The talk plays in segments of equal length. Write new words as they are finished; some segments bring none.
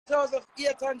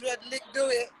1,800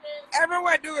 LiQWYD.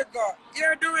 Everywhere Dewey go.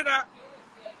 You're doing that.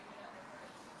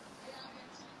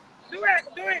 Do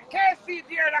it. KC,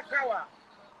 dear Lakawa.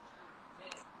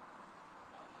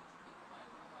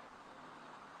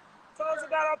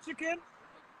 $1,000 chicken.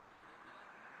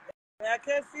 Yeah,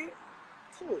 KC.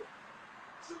 2.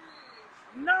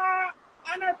 No,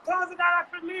 and $1,000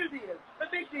 for meal deal. The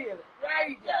big deal.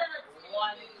 Right. Yeah.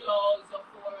 1,400.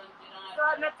 So,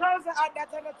 no 1,000 add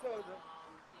that and 1,000.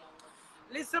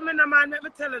 Listen, me, no man, let me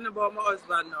tell you about my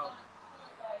husband now.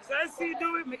 So I see you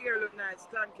do it, my ear look nice,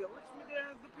 thank you. Which me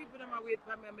there, the people that wait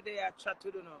for me, I'm there chat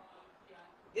to them now.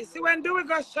 You see, when Dewey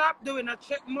go shop, doing a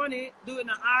check money, doing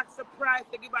an ask the price,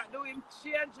 they give back, do him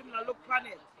change him and look on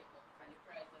it.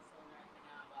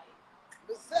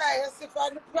 Besides, you see for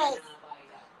the price.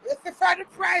 You see for the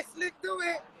price, let's do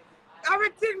it.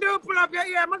 Everything do pull up your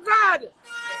ear, my God.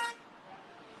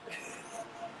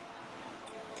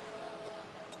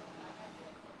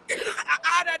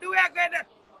 I do it again.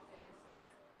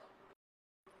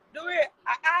 Do it.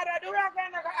 I do it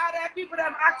again. I people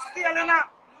that act stealing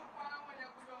up.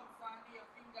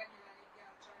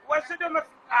 What should do?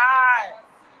 Aye.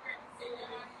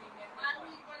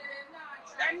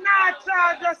 They not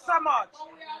charge us so much.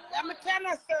 They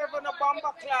cannot serve on a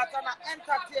bomber class and an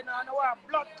entertainer and a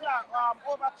blood clot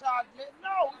overcharge me.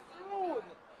 No, it's rude.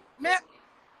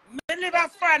 Me live a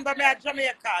friend, but me a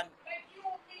Jamaican.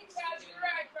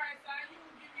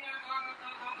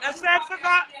 That's what I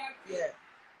forgot. Yeah.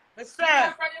 Mister,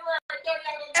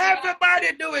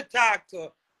 everybody do it talk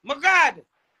to. My God,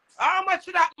 how much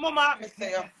of that mama? I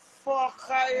say, fuck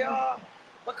you.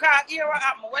 Because here what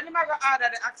happen. When you go order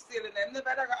the axe stealing them,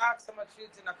 never go ask so much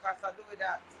shit in the cost I do with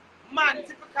that. Man,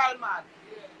 typical man.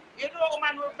 You know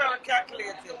man will very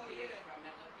calculated.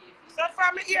 So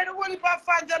from me here, the one if I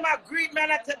find them I greet me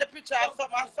and I take the picture of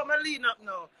something, and some lean up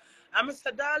now. And I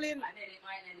say, darling,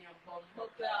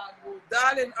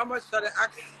 how much for the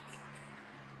axe?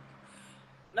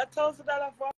 Not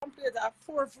 $1,000 for one plate. I have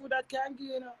 4 food that can give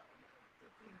you know.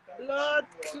 Lord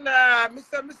Clark,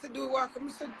 Mr. Do work,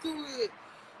 Mr. Do it.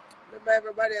 Remember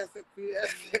everybody has to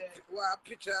want a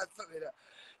picture or something.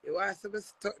 You want to be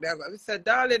stuck there. But Mr.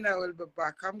 Darling, I will be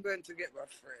back. I'm going to get my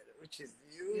friend, which is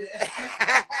you.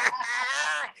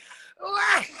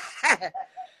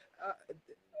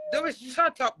 Do it,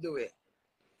 shut up, do it.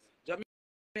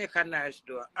 Jamaica nice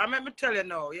do. I let me tell you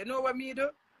now, you know what me do?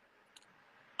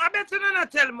 I bet you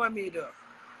don't tell me what me do.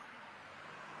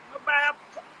 I buy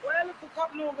a little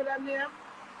cup noodle and name.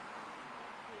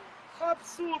 Cup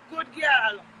soup, good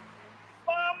girl.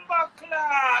 Bomber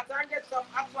cloth and get some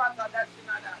hot water that's in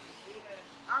that.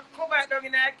 And come back down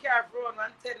in a car front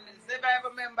and tell me, if I ever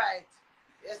remember it.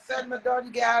 You send me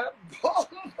down, girl. Bomber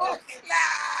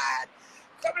cloth.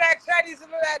 Come like Chinese, you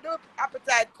know, I do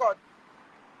appetite cut.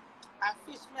 I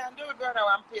fish me and do it on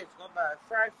one page. Go buy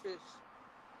fried fish.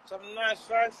 Some nice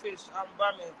fried fish and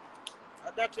bami.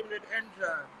 And that's him with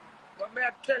enjoy. But may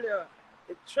I tell you,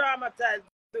 it traumatized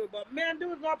me. But me and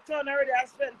do it uptown already, I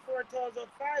spent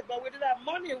 $4,500. But we did have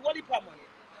money, what if money?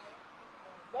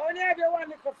 But when you have your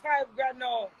one for $5,000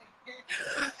 now.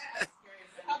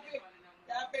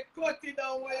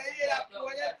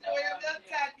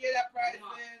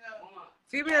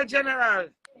 Female general.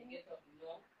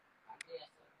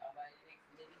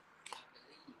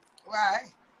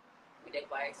 Why?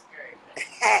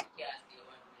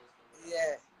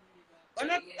 Yeah.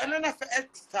 And then for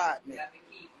start me.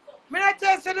 Me not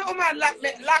tell you the woman lock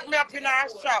me up in her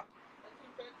shop.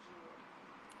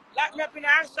 Lock me up in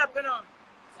her shop, you know.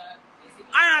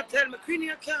 I tell me, Queenie,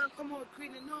 you can't come out,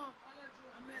 Queenie, no.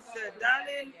 I said,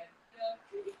 darling,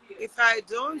 if I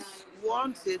don't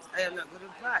want it, I am not going to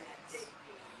buy it.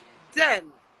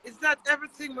 Then, it's not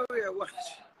everything we watch.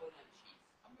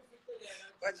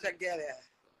 Watch again,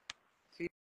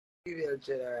 female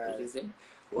general.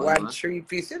 1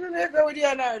 3-piece. You don't know go with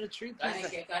you now, the 3-piece.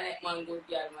 Connect one good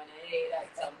girl, man. Hey,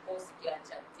 like some pussy can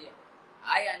chat to you.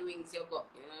 Iron wings you go,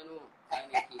 you know.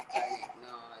 Connect.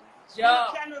 No. Joe.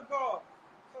 You cannot go.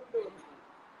 Come do.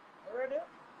 Ready?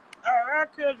 Alright,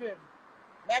 children.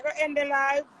 Never end the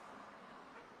live.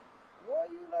 Why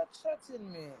you not chatting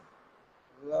me?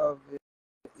 Love it.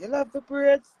 You love the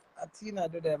braids? Tina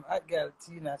do them. Hot girl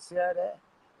Tina. See her there?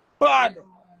 Bad.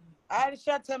 I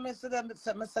shot to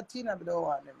Mr. Tina, I don't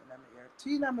want them in my ear.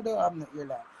 Tina, I don't have no ear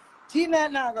like. Tina,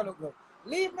 not gonna look good.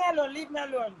 Leave me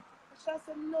alone. She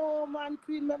said, no, man,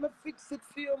 Queen, let me fix it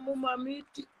for you, mama. Me,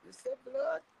 you say,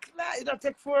 blood, you don't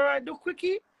take for her, do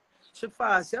quickie. She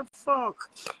fast, you fuck.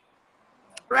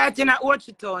 Right in that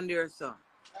Watchtown there, son.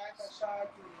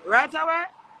 Right away?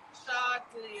 Short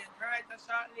lane, right a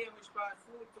short lane, which part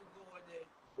food to go there.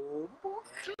 Oh,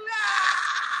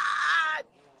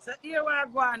 here we are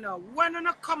going now. When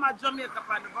you come to Jamaica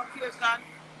for the vacation,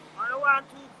 I want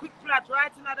to quick flat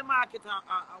right in the market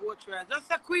and watch her.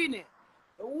 Just a Queenie.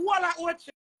 The whole of watch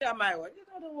her, my word. You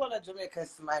know the whole of Jamaica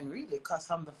is mine, really, because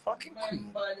I'm the fucking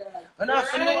queen. And I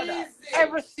have to know that.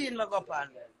 Every scene I go on.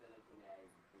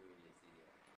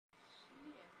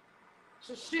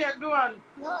 So she is doing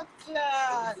not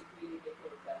class.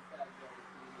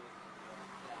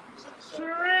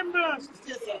 Tremble.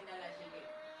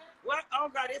 What? Oh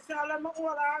God, it's all in my whole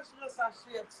house just a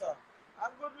shit, sir.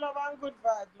 I'm good love and good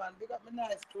vibes, man. Big up my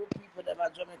nice two people that are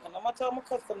Jamaican. I'm not telling my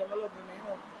customer I love them, you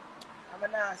know.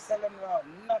 I'm not selling around,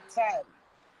 not time.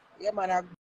 Yeah, man, I'm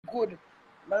good.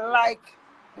 I like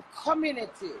the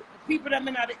community, the people that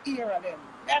in the ear of them.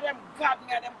 They're them God,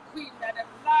 they're them queen, they're them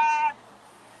Lord.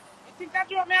 You think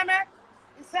that's what I make?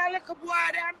 You see a little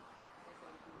boy them?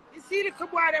 You see the little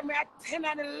boy them at 10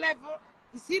 and 11?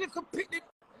 You see the little picnic?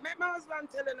 My husband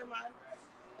telling them, man.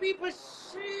 People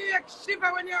shake,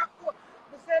 shiver when you're out.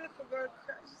 I said, look, girl,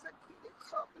 cry. She said, I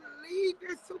can't believe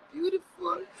you're so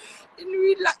beautiful. In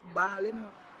real life, ball, you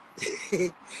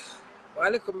know.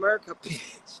 Well, look, America,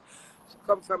 bitch. She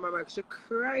come from America. She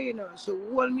cry, you know. She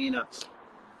hold me, you know.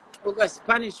 We got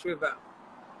Spanish River.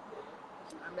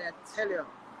 I mean, I tell you.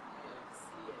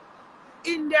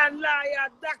 Indian lawyer,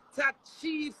 doctor,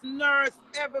 chief, nurse,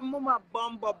 every mama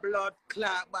bomber blood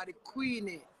clot by the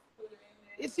Queenie.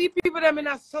 You see people them in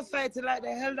a society like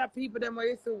the elder people them who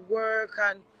used to work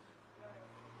and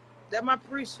them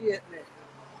appreciate me.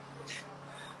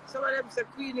 Some of them say,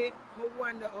 Queenie, I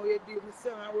wonder how you do. I say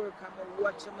I work and I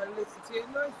watch and I listen to you. You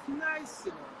know, it's nice,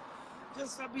 you know.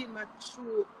 Just for being my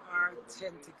true,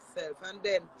 authentic self. And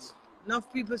then,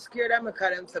 enough people scared of me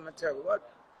because them say I'm terrible. What?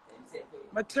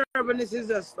 My terribleness is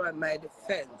just for my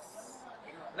defense.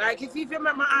 Like, if you make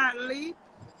my aunt leave,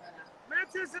 I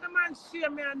tell you, the man share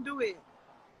me and do it.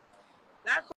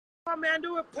 Like, come and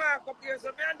do a park up here. So,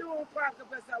 I do a park up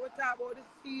here. So, we talk about the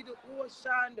sea, the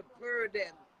ocean, the bird,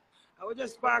 them. I would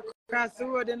just park across the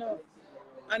road, you know,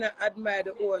 and I admire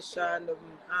the ocean, the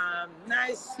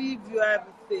nice sea view,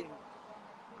 everything.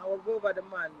 I will go over the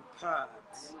man part,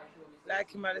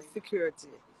 like him at the security.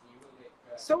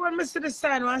 So when I see the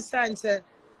sign, one sign said,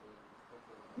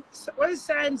 what the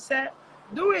sign said?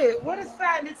 Dewey, what the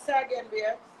sign it say again,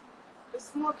 dear? The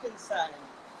smoking sign.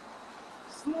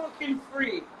 Smoking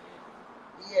free.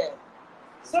 Yeah.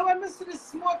 So when I see the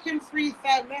smoking free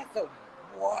sign, I thought,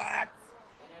 what?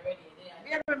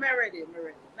 Yeah, I'm ready.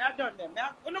 Now done them. Now,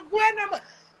 I'm not going them.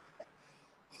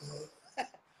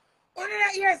 Only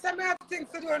that year, some have things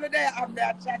to do on the day. I'm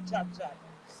there, chat.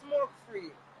 Smoke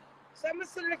free. So I'm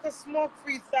still like a smoke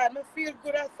free side. I feel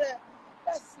good. I say,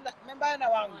 that's not, remember I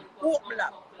know I'm hope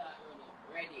black.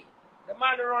 Ready. The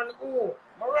man run, oh,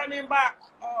 I'm running back.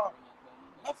 Oh,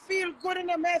 I feel good in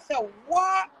the mess. I say,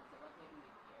 what?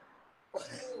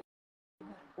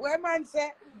 What man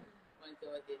say?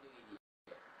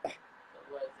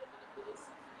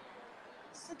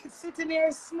 Sitting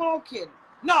here smoking.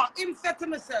 No, him said to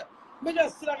me, sir, me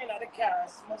just sit down in the car and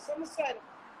smoke. So I said,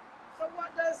 so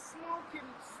what does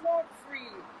smoke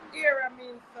free era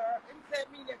mean, sir? Him said,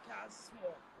 me you can't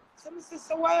smoke. So I said,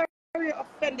 so why are you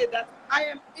offended that I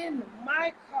am in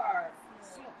my car?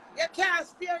 Smoke? You can't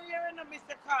stay here and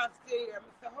Mr. Can't stay here. I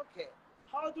said, okay,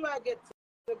 how do I get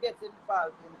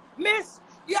involved in it? Miss,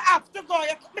 you have to go.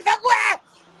 Mr.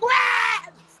 Go!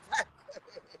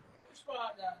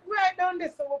 Right down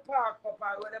this over park,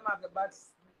 Papa, where them have the bad.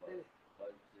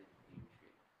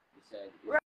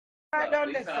 Right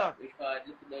down this, sir.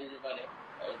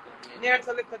 Near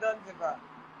to LiQWYD.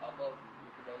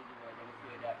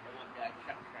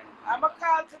 I'm a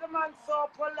call to the man so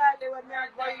politely when they are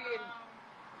going in.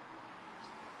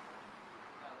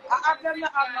 I have them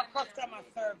not have no customer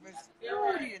service.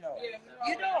 Rude, you know.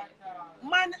 You know,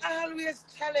 man always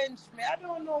challenge me. I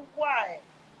don't know why.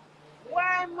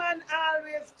 Why man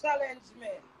always challenge me?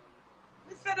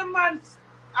 He said the man,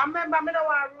 I remember I don't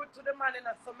want to root to the man in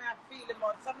a so I feel him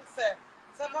out. Some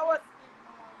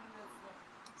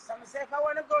say, if I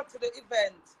want to go to the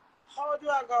event, how do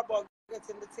I go about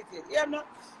getting the ticket? You know,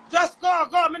 just go, I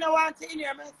don't want to in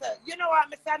here. I say, you know what,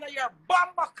 I know you're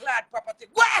bomber clad property.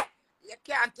 What? You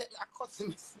can't take your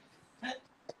customers.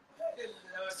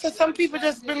 So some people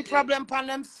just bring problem upon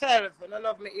themselves, and I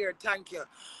love me here, thank you.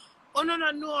 Oh no,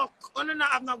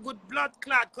 have no good blood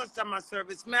clot customer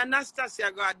service. Me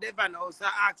Anastasia go at Devon House.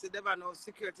 I ask the Devon House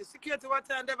security. Security, what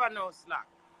time Devon House like?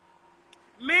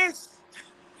 Miss,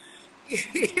 you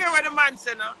hear what the man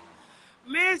say now?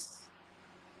 Miss,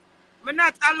 me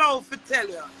not allowed to tell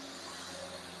you.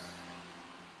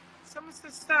 So I say,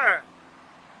 sir,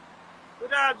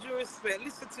 with all due respect,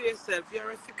 listen to yourself.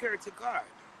 You're a security guard.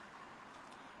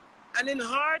 And in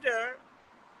order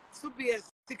to be a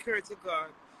security guard,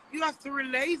 you have to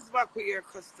relate back with your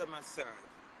customer service.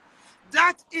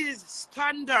 That is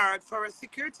standard for a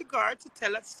security guard to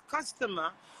tell a customer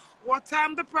what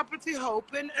time the property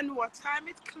open and what time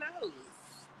it closed.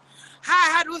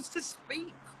 I had was to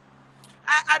speak.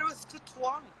 I had was to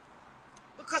talk.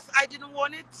 Because I didn't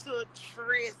want it to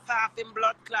trace off in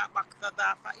blood clot back to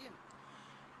that for him.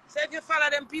 So if you follow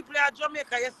them people in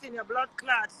Jamaica, you see your blood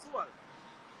clot soul.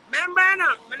 Remember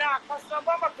now, I not cuss no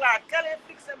bomber clot. Tell him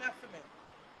fix them for me.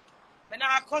 I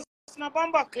not cuss no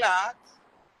bomber clot.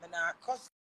 I not cuss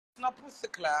no pussy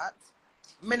clot.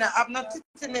 I not have no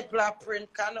titty nipple print.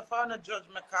 Can't afford no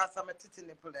judgment because I'm a titty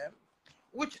nipple them.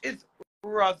 Which is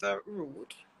rather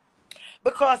rude.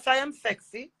 Because I am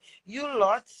sexy, you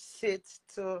lot sit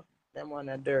to them on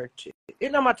a dirty.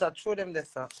 It no matter, throw them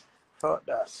this up. Fuck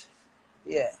that.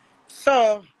 Yeah.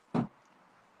 So, what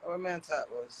am I talking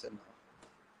about?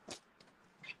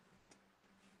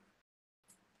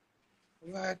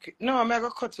 Like, no, I'm going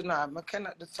to cut you now. I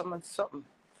cannot do something.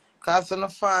 Because on the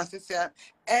fast, you say,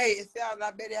 hey, you see how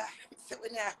that baby, so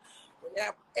when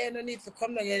you no need to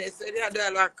come down here, so you do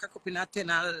a lot cock up in a 10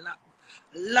 and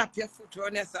lap your foot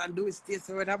on this and do it stay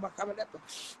so when I'm back, I'm like,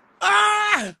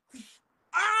 ah!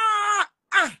 Ah!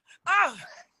 Ah! Ah!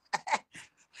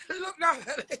 Look now.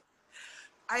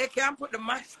 I can't put the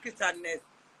mask on this.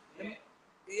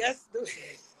 Yes, do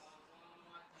it.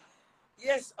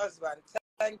 Yes, husband.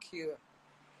 Thank you.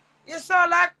 You saw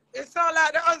like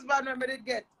the husband when I did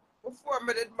get before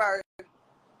I did marry.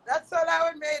 That's all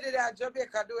I made it at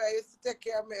Jamaica do. I used to take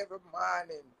care of me every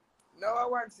morning. Now I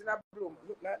want in a bloom.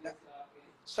 Look like that.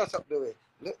 Shut up, Dewey.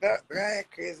 Look that right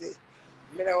crazy.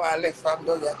 Me don't want to live from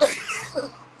down there.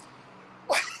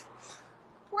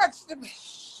 What's the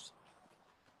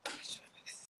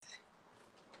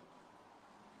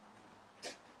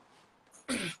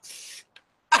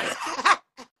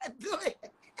do it.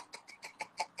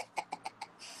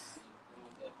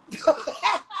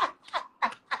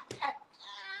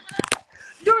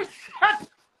 Do it.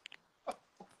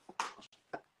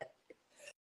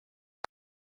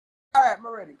 All right, I'm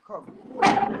ready. Come.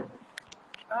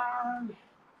 I'm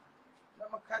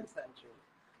concentrate.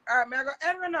 All right, I'm going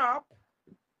to end up.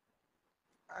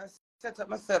 I set up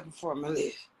myself before I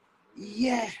leave.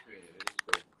 Yeah.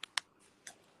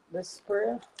 The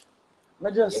spray?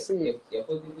 I just see.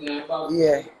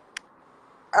 Yeah.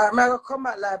 I'm going to come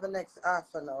back live the next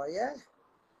half an hour, yeah?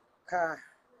 Because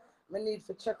I need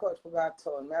to check out for that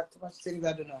town. I have too much things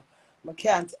I don't know. I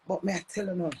can't, but I tell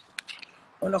you now.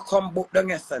 When I come book down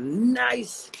here, so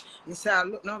nice. You say,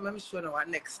 look now, let me show you what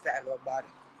next style about it.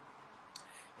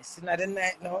 You see now the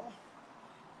night now?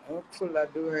 I'm pull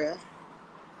that door here.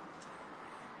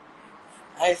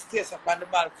 I stay up on the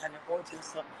balcony out here,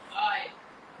 so. Aye.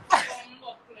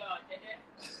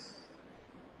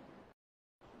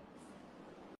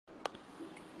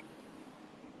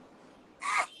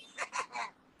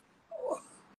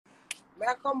 May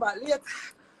I come back later?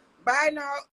 Bye now.